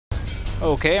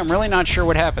Okay, I'm really not sure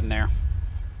what happened there.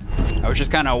 I was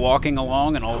just kind of walking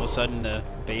along and all of a sudden the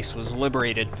base was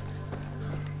liberated.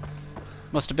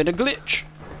 Must have been a glitch.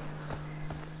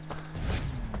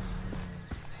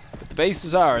 But the base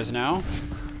is ours now.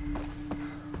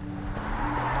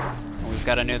 And we've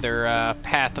got another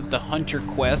Path of the Hunter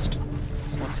quest.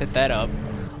 So let's hit that up.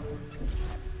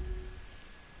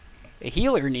 A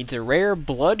healer needs a rare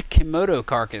blood Komodo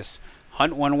carcass.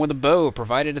 Hunt one with a bow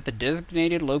provided at the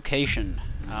designated location.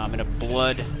 And a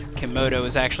blood Komodo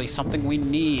is actually something we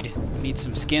need. We need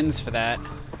some skins for that.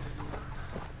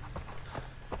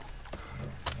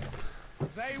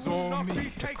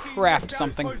 To craft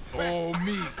something.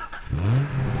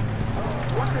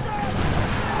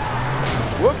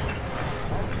 Whoop!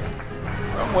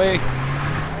 Wrong way.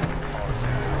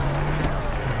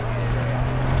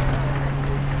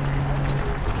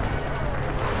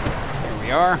 Here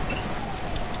we are.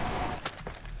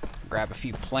 Grab a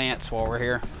few plants while we're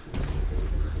here.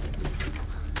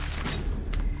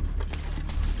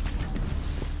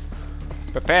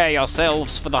 Prepare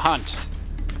yourselves for the hunt.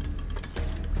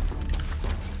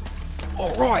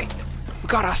 Alright, we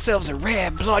got ourselves a rare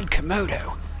blood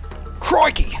Komodo.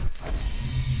 Crikey!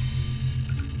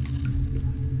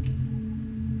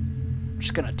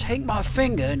 Just gonna take my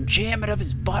finger and jam it up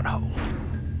his butthole.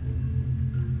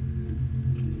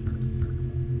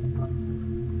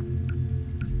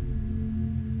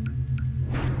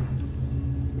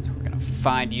 So we're gonna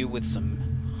find you with some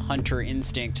hunter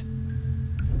instinct.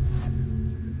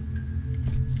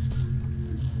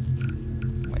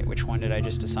 Which one did I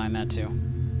just assign that to?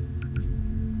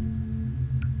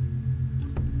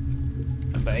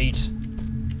 Number 8.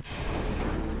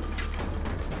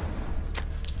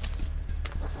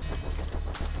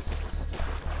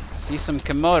 I see some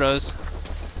Komodos.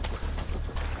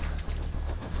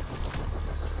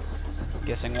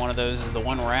 Guessing one of those is the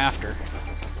one we're after.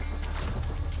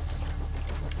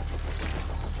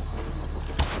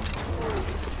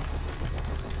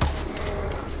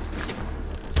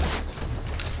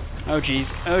 Oh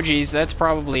geez, that's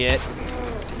probably it.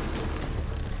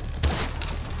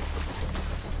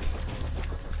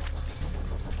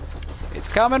 It's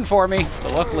coming for me,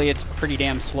 but luckily it's pretty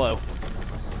damn slow.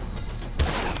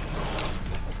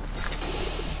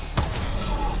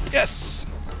 Yes!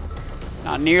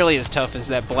 Not nearly as tough as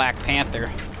that Black Panther.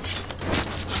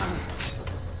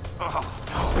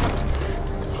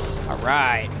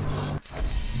 Alright.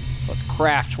 So let's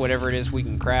craft whatever it is we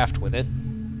can craft with it.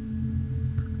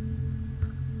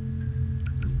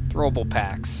 Throwable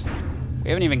packs. We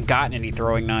haven't even gotten any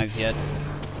throwing knives yet.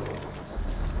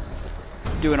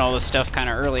 Doing all this stuff kind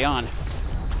of early on.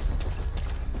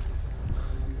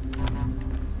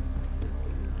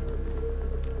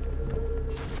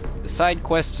 The side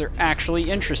quests are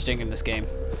actually interesting in this game.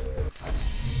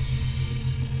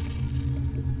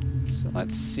 So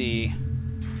let's see.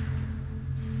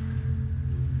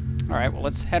 Alright, well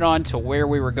let's head on to where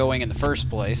we were going in the first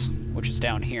place, which is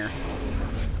down here.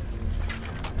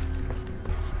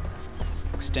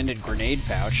 Extended grenade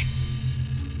pouch.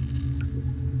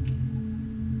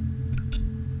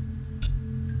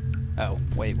 Oh,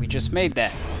 wait, we just made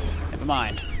that. Never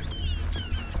mind.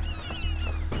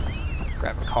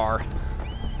 Grab a car.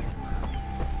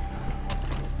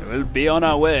 We'll be on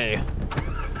our way.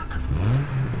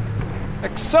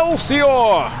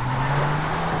 Excelsior!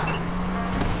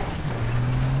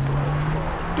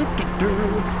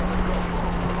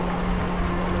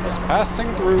 Just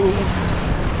passing through.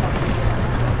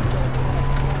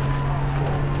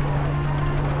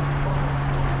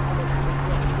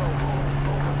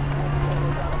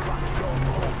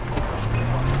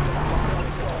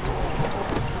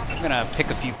 I'm gonna pick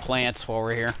a few plants while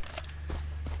we're here.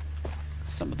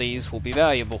 Some of these will be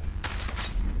valuable,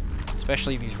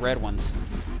 especially these red ones.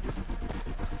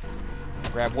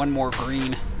 I'll grab one more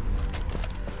green.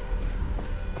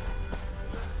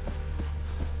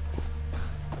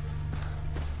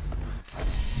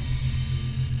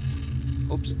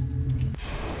 Oops.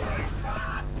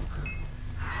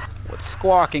 What's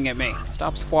squawking at me?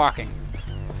 Stop squawking.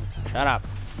 Shut up.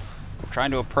 I'm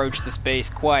trying to approach this base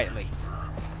quietly.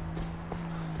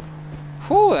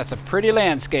 Whew, that's a pretty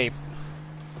landscape.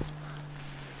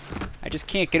 I just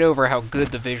can't get over how good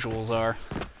the visuals are.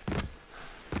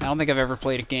 I don't think I've ever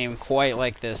played a game quite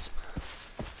like this.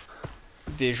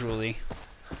 Visually.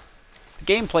 The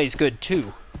gameplay's good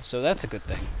too, so that's a good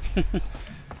thing.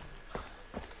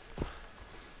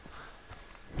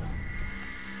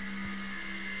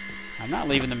 I'm not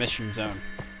leaving the mission zone.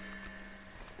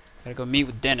 Gotta go meet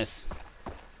with Dennis,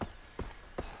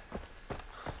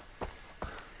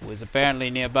 who is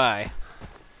apparently nearby.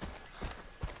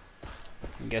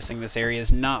 guessing this area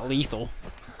is not lethal,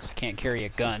 because I can't carry a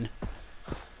gun.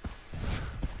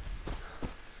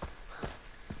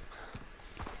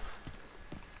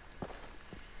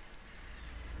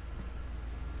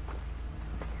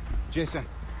 Jason,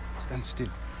 stand still,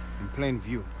 in plain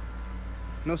view.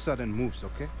 No sudden moves,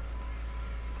 okay?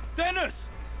 Dennis!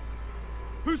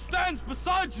 Who stands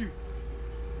beside you?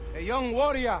 A young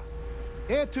warrior,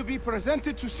 here to be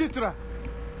presented to Citra.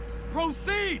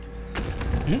 Proceed!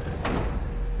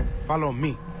 Follow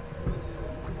me.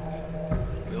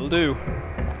 Will do.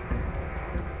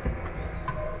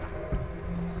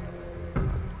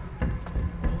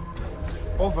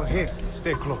 Over here,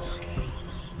 stay close.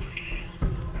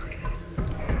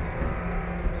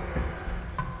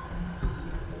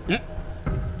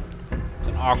 It's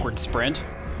an awkward sprint.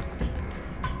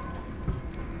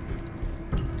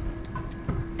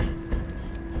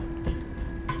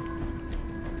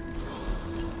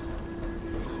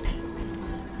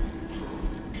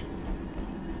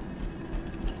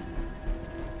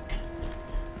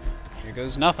 Here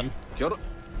goes nothing.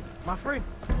 My friend.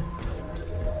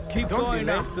 Keep going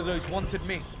after those wanted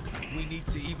men. We need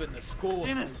to even the score.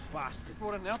 Dennis, bastards.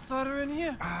 Brought an outsider in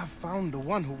here? I found the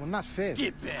one who will not fail.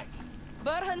 Get back.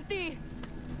 Berhenti.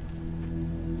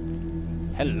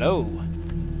 Hello.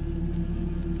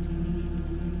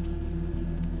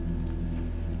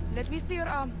 Let me see your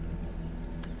arm.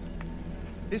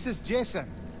 This is Jason,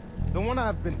 the one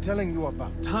I've been telling you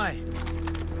about. Hi.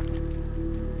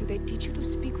 Do they teach you to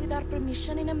speak without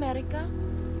permission in America?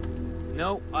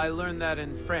 No, I learned that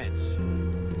in France.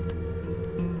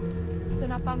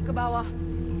 Senapang ke bawah.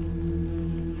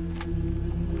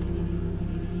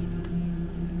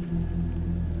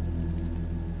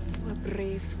 We're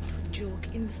brave to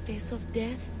joke in the face of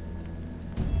death.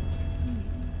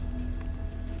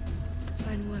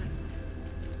 Fine word.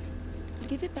 I'll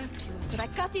give it back to you, but I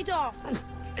cut it off.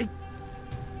 I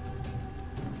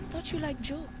thought you liked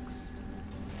jokes.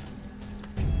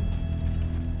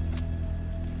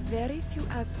 Very few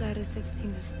outsiders have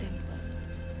seen this temple.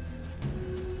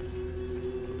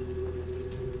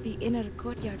 The inner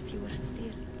courtyard fewer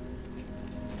still.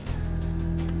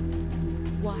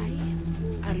 Why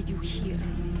are you here?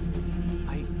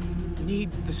 I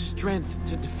need the strength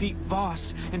to defeat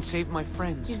Voss and save my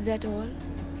friends. Is that all?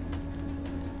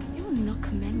 I will not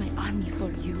command my army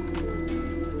for you.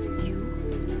 You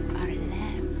are a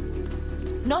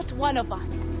lamb. Not one of us.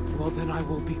 Well, then I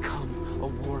will become a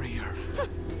warrior.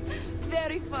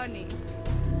 Very funny.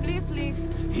 Please leave.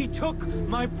 He took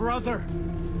my brother.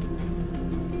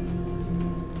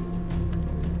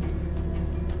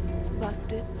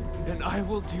 Busted. And I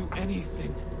will do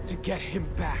anything to get him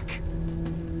back.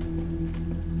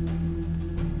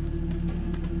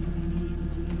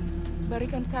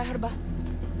 Berikan saya herba.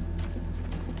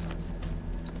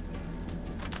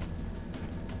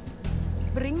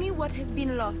 Bring me what has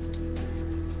been lost.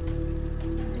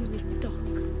 And we'll talk.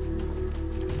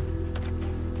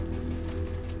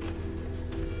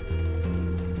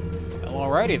 Well,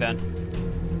 alrighty then.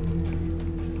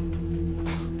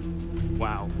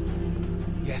 Wow.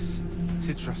 Yes,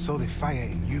 Citra saw the fire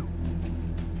in you.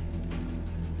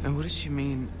 And what does she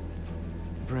mean,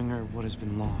 bring her what has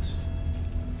been lost?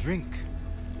 Drink,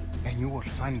 and you will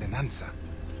find an answer.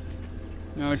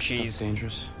 Oh, Stuff's jeez.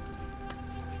 dangerous.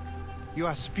 You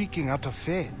are speaking out of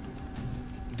fear.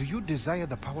 Do you desire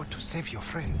the power to save your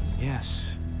friends?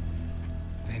 Yes.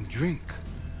 Then drink.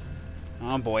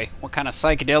 Oh boy, what kind of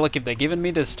psychedelic have they given me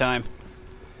this time?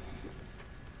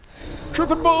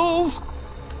 Tripping balls!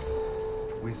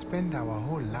 We spend our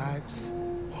whole lives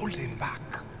holding back.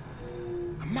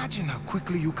 Imagine how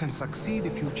quickly you can succeed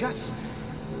if you just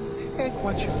take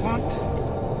what you want.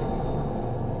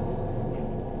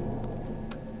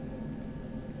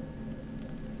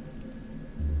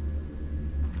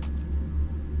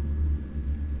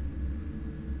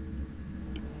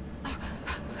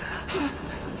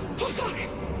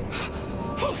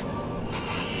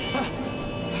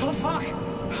 Oh, fuck!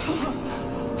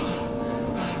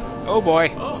 Oh boy.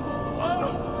 Oh,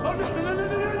 no, no, no, no, no,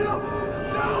 no,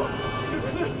 no!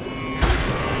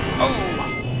 Oh!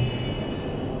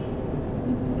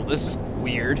 Well, this is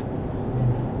weird.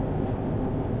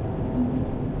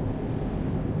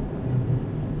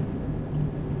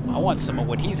 I want some of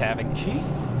what he's having. Keith?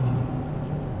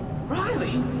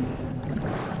 Riley!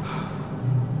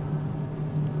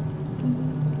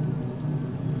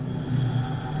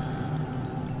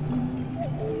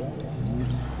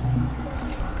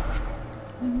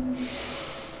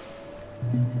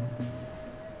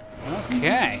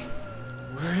 Okay.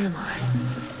 Where am I?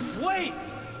 Wait!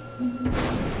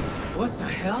 What the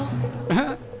hell?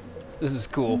 This is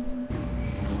cool.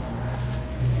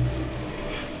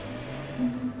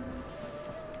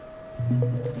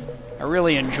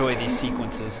 really enjoy these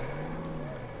sequences.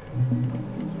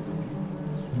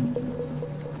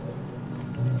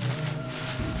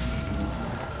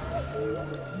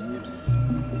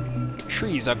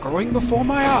 Trees are growing before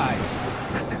my eyes.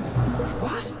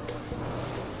 What?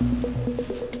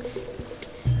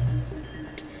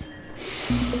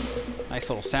 Nice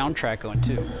little soundtrack going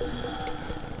too.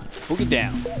 Boogie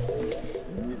down.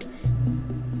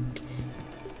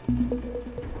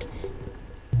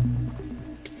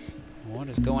 What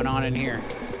is going on in here?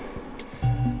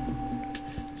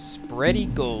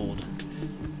 Spready gold.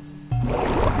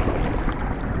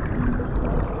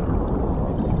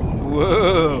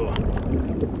 Whoa!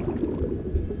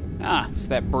 Ah, it's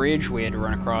that bridge we had to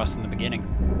run across in the beginning.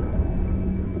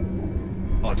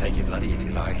 I'll take you bloody if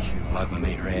you like. I'll have my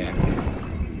meat rare.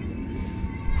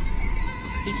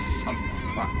 He's some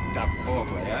fucked up poor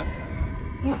player.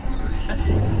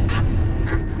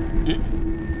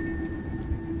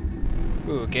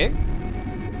 Okay.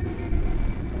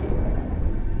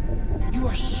 You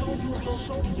are so close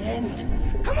to the end.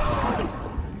 Come on!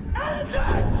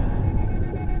 Answer!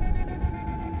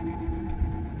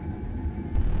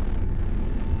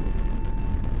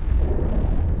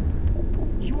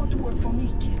 You want to work for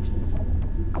me, kid?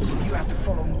 You have to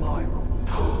follow my rules.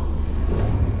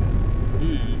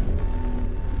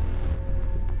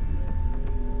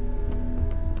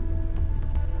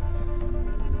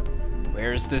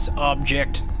 Where's this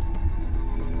object?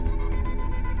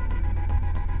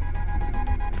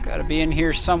 It's gotta be in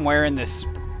here somewhere in this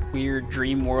weird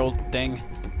dream world thing.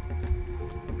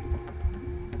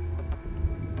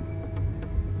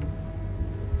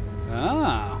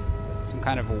 Ah, some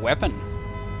kind of a weapon.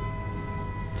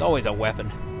 It's always a weapon.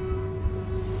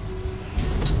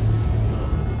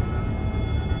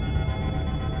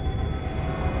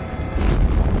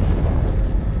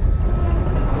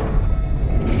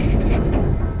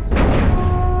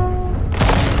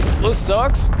 This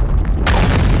sucks.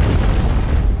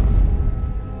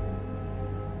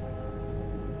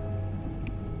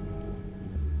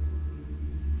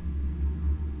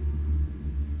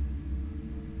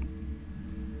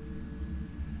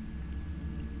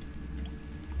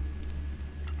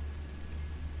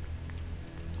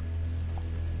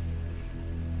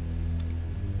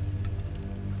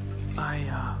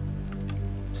 I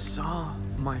saw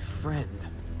my friend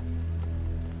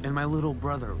and my little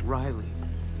brother, Riley.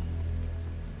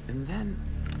 And then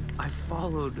I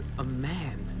followed a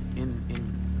man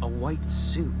in a white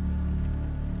suit.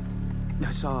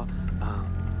 I saw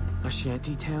a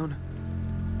shanty town,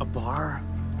 a bar.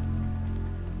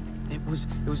 It was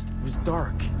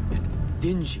dark and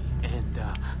dingy and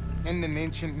And an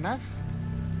ancient knife?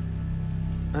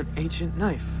 an ancient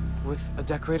knife with a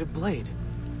decorated blade.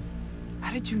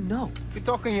 How did you know? You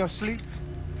talk in your sleep?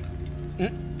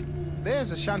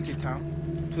 There's a shanty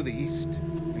town to the east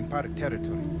in Pirate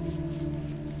territory.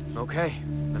 Okay,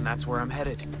 then that's where I'm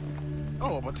headed.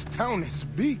 Oh, but the town is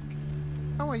big.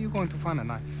 How are you going to find a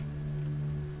knife?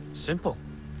 Simple.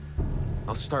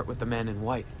 I'll start with the man in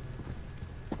white.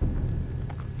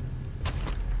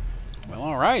 Well,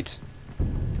 alright.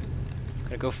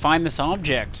 Gotta go find this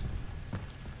object.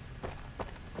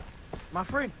 My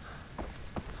friend.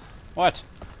 What?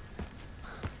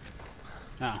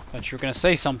 Oh, thought you were gonna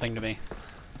say something to me.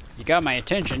 You got my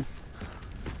attention.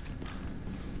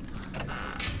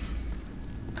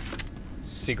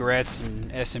 Cigarettes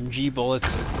and SMG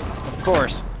bullets. Of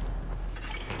course.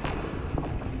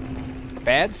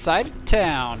 Bad side of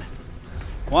town.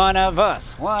 One of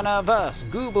us.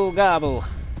 Gooble gobble.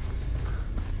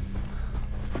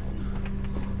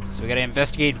 So we gotta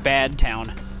investigate Bad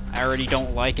Town. I already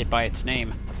don't like it by its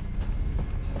name.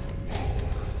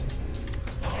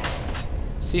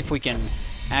 See if we can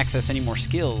access any more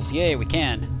skills. Yay, we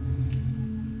can.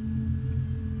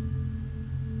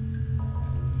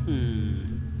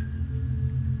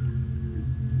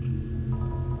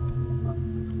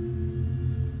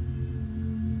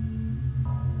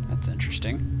 That's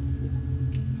interesting.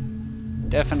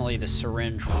 Definitely the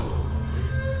syringe one.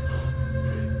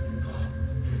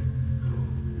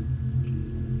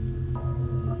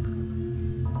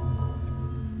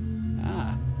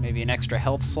 Ah, maybe an extra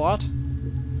health slot?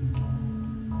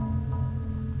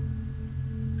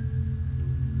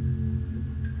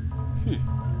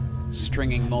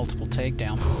 Stringing multiple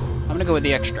takedowns. I'm gonna go with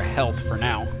the extra health for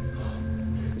now,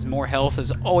 because more health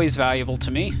is always valuable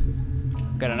to me.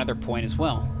 Got another point as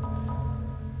well.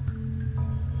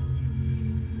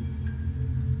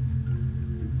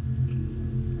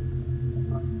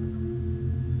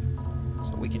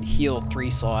 So we can heal 3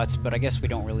 slots, but I guess we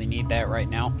don't really need that right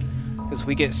now, because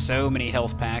we get so many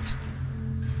health packs.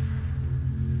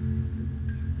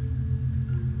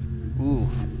 Ooh.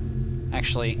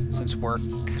 Actually, since we're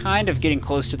kind of getting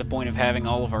close to the point of having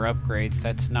all of our upgrades,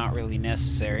 that's not really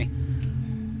necessary.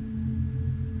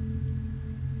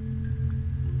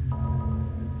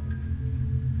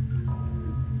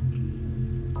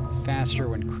 Faster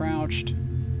when crouched.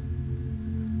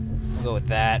 We'll go with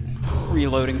that.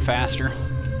 Reloading faster.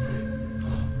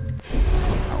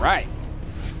 Alright.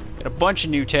 Got a bunch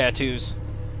of new tattoos.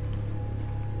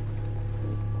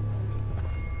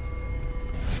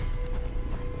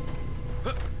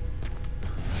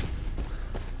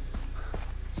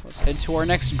 So let's head to our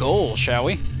next goal, shall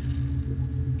we?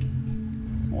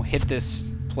 We'll hit this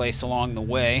place along the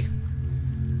way.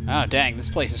 Oh, dang, this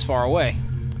place is far away.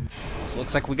 So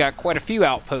looks like we got quite a few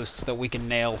outposts that we can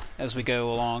nail as we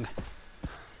go along.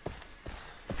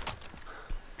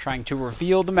 Trying to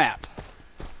reveal the map.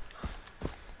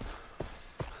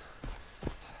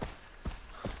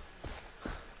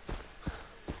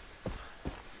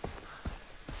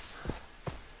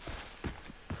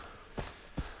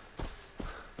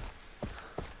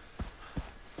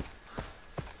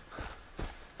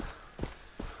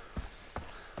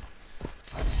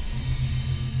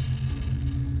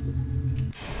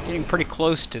 Getting pretty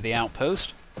close to the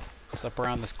outpost. It's up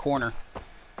around this corner.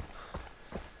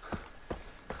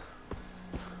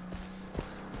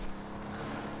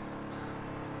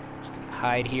 Just gonna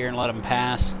hide here and let them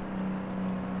pass.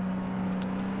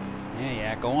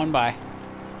 Yeah, go on by.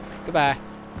 Goodbye.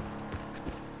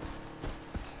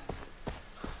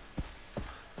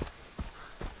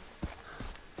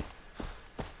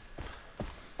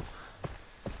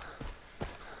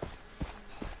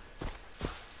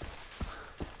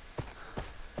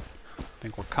 I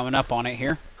think we're coming up on it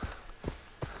here.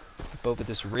 Up over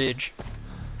this ridge.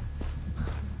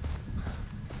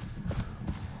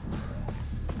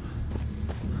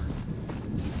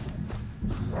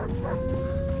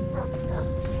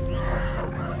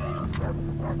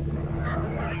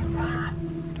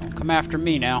 Don't come after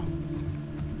me now.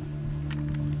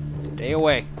 Stay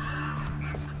away.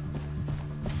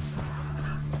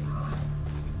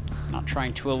 Not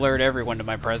trying to alert everyone to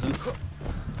my presence.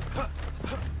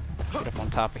 Get up on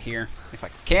top of here if I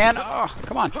can. Oh,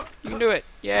 come on. You can do it.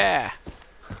 Yeah.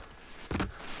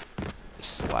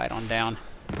 Just slide on down.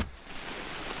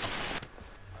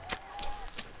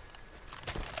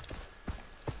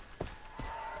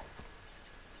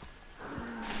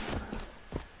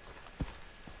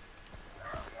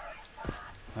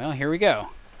 Well, here we go.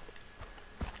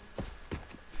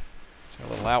 It's our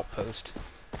little outpost.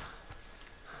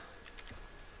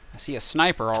 I see a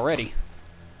sniper already.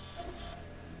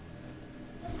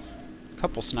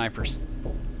 Couple snipers.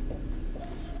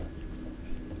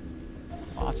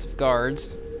 Lots of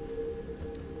guards.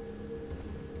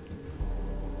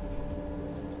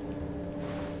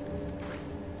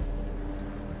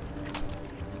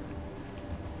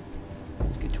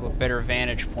 Let's get to a better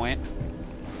vantage point.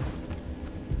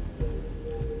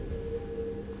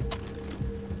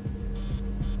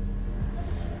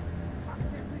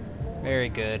 Very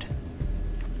good.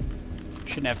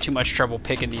 Shouldn't have too much trouble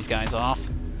picking these guys off.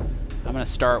 I'm going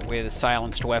to start with a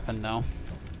silenced weapon, though.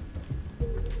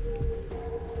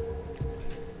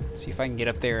 See if I can get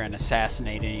up there and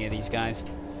assassinate any of these guys.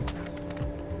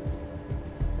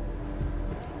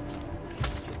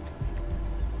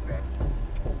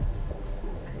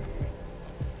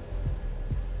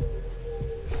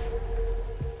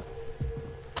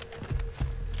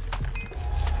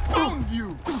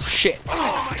 Oh, shit.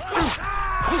 Aw,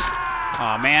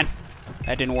 man.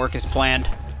 That didn't work as planned.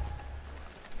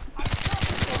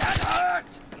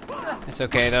 It's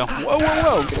okay, though. Whoa, whoa,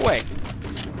 whoa! Get away!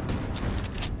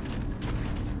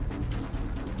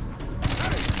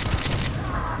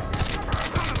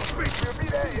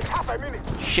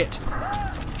 Shit!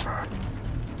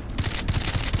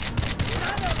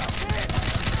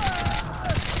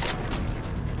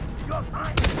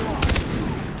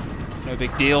 No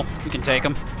big deal. We can take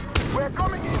them. We're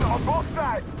coming in on both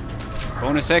sides.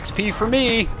 Bonus XP for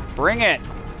me! Bring it!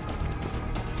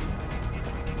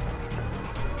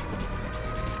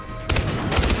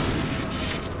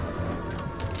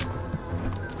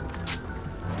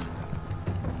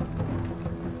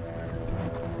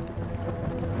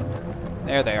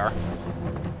 There they are.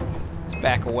 Let's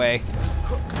back away.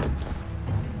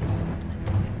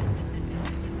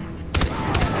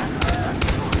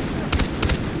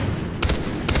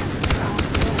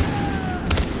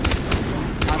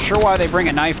 Not sure why they bring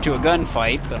a knife to a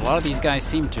gunfight, but a lot of these guys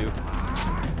seem to.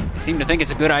 They seem to think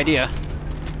it's a good idea.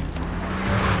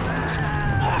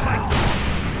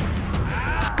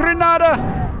 Grenada!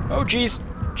 Oh, jeez.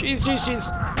 Jeez, jeez,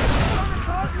 jeez.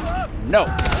 No.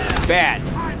 Bad.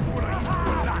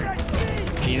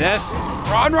 Jesus.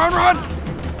 Run, run, run!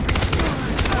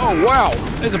 Oh, wow.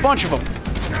 There's a bunch of them.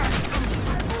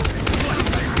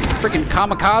 Freaking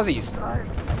kamikazes.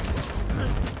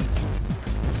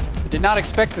 Did not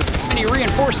expect this many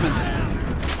reinforcements.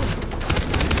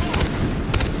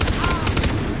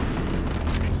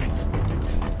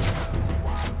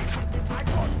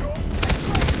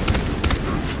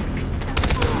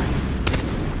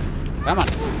 Come on.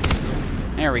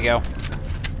 There we go.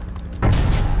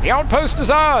 The outpost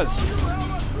is ours!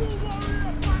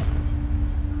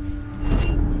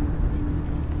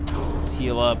 Let's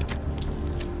heal up.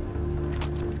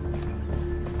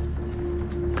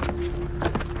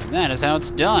 And that is how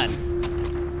it's done.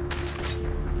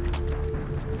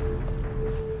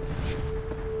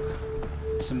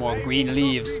 Some more green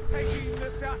leaves.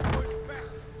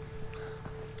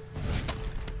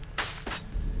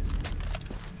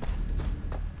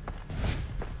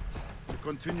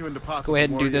 Let's go ahead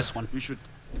and do this one.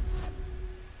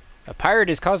 A pirate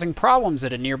is causing problems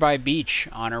at a nearby beach.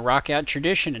 Honor rock out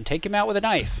tradition and take him out with a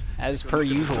knife, as per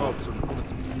usual.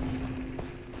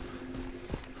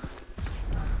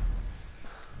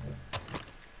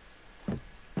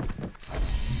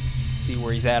 See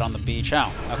where he's at on the beach.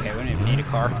 Oh, okay, we don't even need a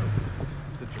car.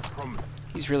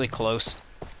 He's really close.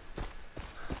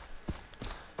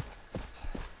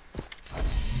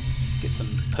 Let's get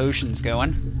some potions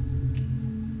going.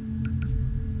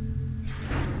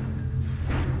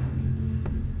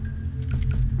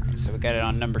 Alright, so we got it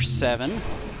on number 7.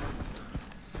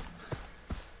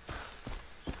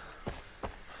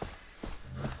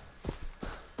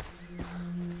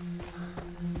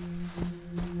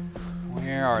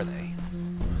 Where are they?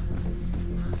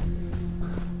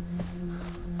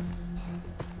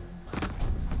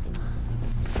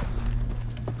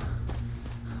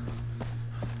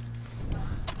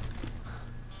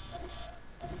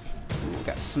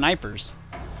 Got snipers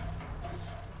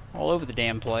all over the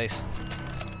damn place.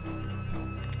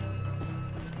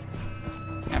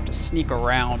 Have to sneak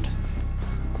around.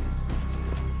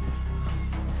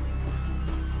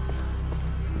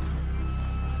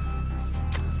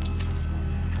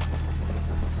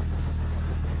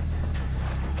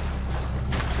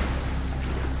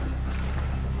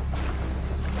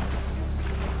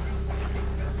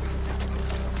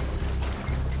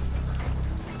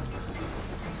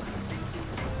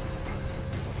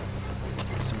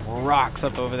 Some rocks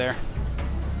up over there.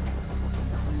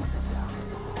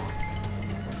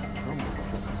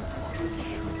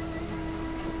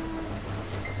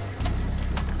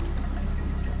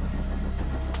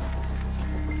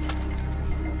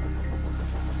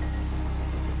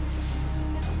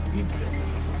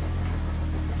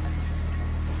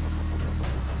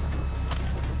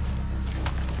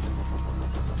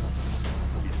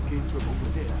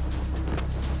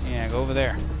 Yeah, go over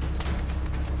there.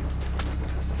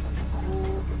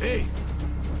 Hey,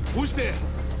 who's there?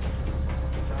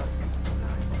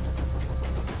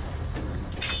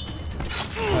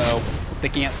 Oh, they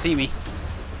can't see me.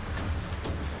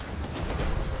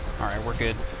 Alright, we're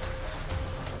good.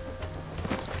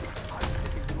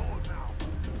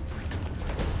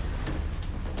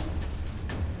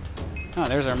 Oh,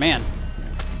 there's our man.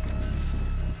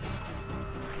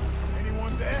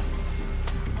 Anyone there?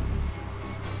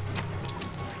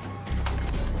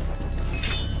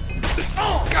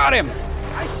 Got him!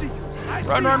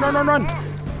 Run, run, run, run, run!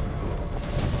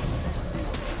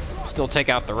 Still take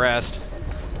out the rest.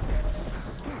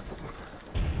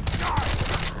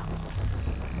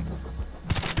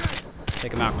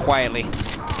 Take him out quietly.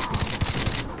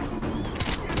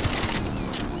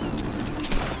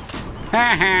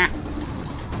 Ha ha!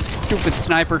 Stupid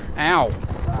sniper. Ow.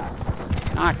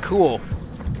 Not cool.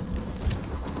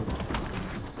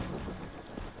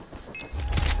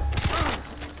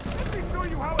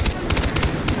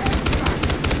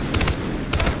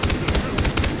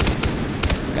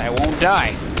 This guy won't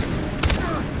die.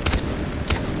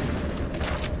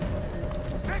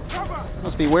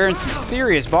 Must be wearing some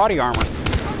serious body armor.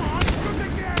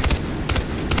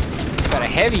 Got a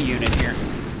heavy unit here.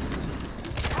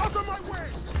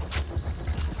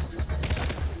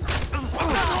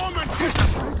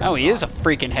 Oh, he is a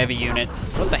freaking heavy unit.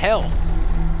 What the hell?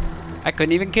 I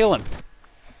couldn't even kill him.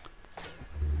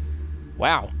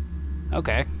 Wow.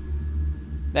 Okay.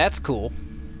 That's cool.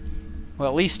 Well,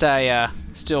 at least I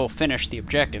still finished the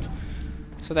objective.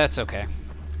 So that's okay.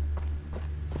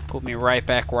 Put me right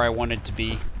back where I wanted to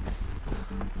be.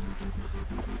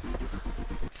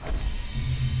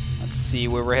 Let's see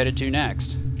where we're headed to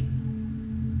next.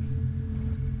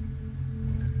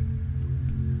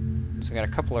 So we got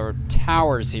a couple of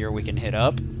towers here we can hit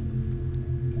up.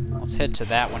 Let's head to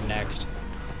that one next.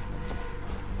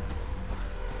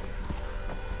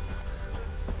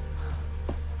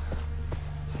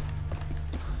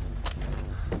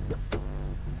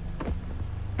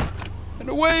 And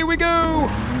away we go!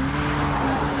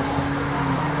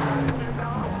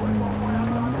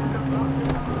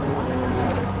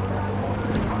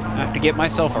 I have to get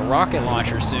myself a rocket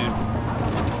launcher soon.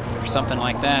 Or something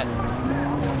like that.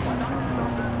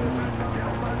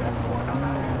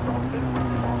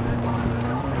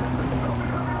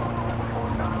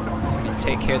 So I can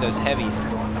take care of those heavies.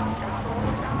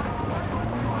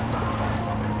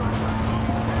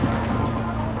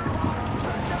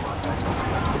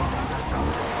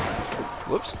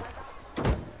 Whoops.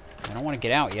 I don't want to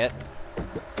get out yet.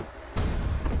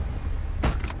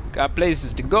 Got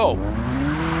places to go.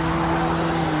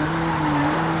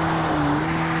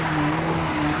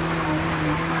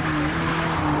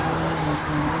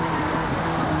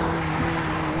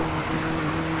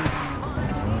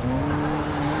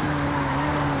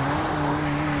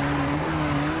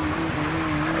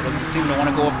 Doesn't seem to want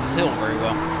to go up this hill very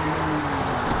well.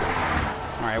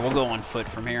 Alright, we'll go on foot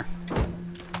from here.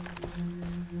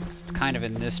 It's kind of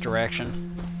in this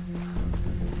direction.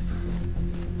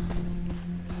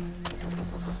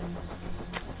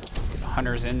 Get a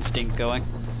hunter's instinct going.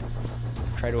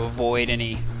 Try to avoid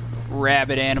any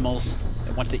rabid animals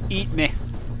that want to eat me.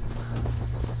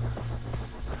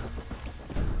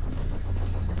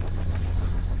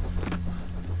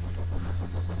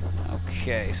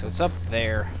 Okay, so it's up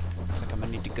there. Looks like I'm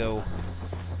gonna need to go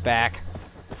back.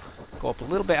 Go up a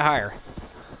little bit higher.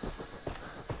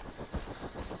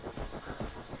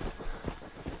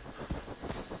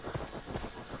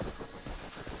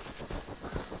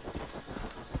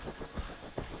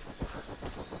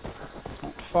 It's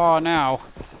not far now.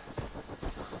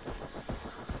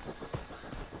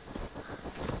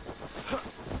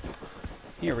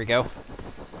 Here we go.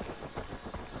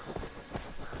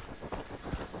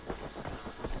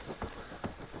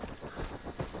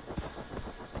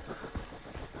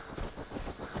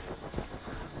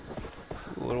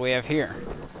 What do we have here?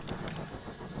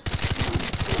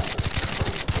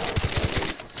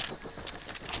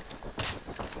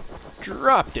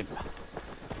 Dropped him.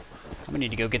 I'm gonna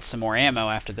need to go get some more ammo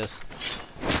after this.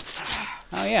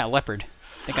 Oh yeah, leopard.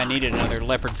 I think I needed another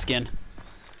leopard skin.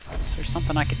 Is there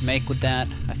something I could make with that?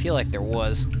 I feel like there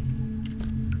was.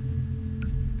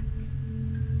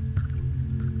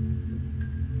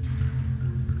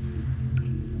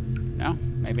 No?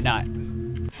 Maybe not.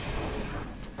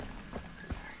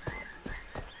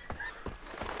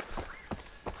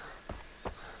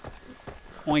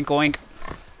 Oink oink.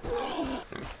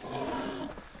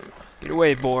 Get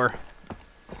away, boar.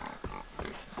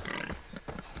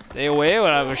 Stay away or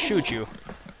I will shoot you.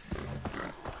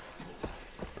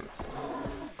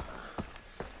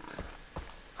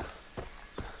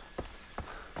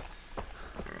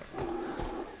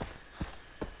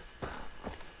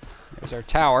 There's our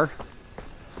tower.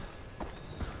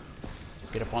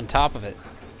 Let's get up on top of it.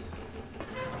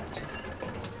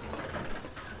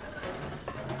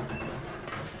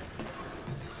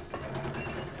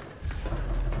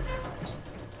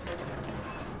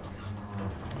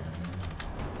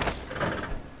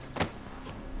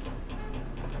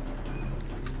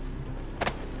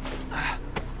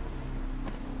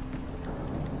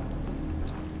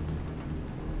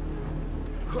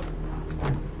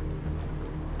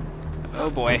 Oh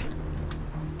boy.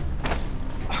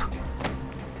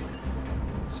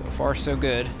 So far, so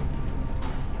good.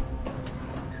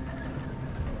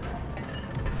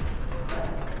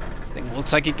 This thing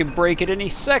looks like it could break at any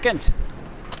second.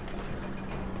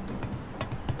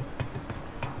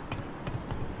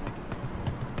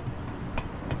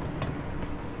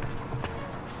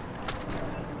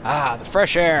 Ah, the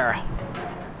fresh air.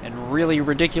 And really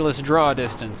ridiculous draw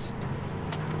distance.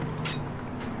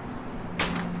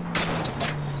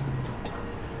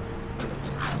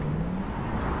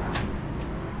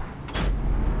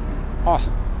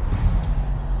 Awesome.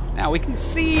 Now we can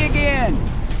see again.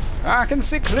 I can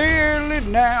see clearly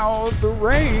now the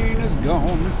rain is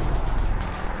gone.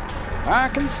 I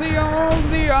can see all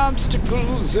the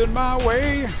obstacles in my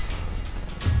way.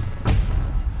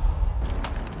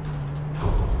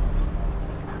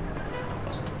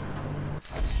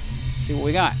 Let's see what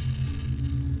we got.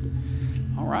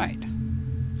 All right.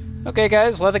 Okay,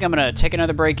 guys, well, I think I'm going to take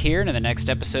another break here, and in the next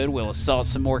episode we'll assault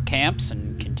some more camps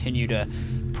and continue to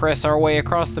press our way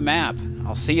across the map.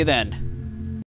 I'll see you then.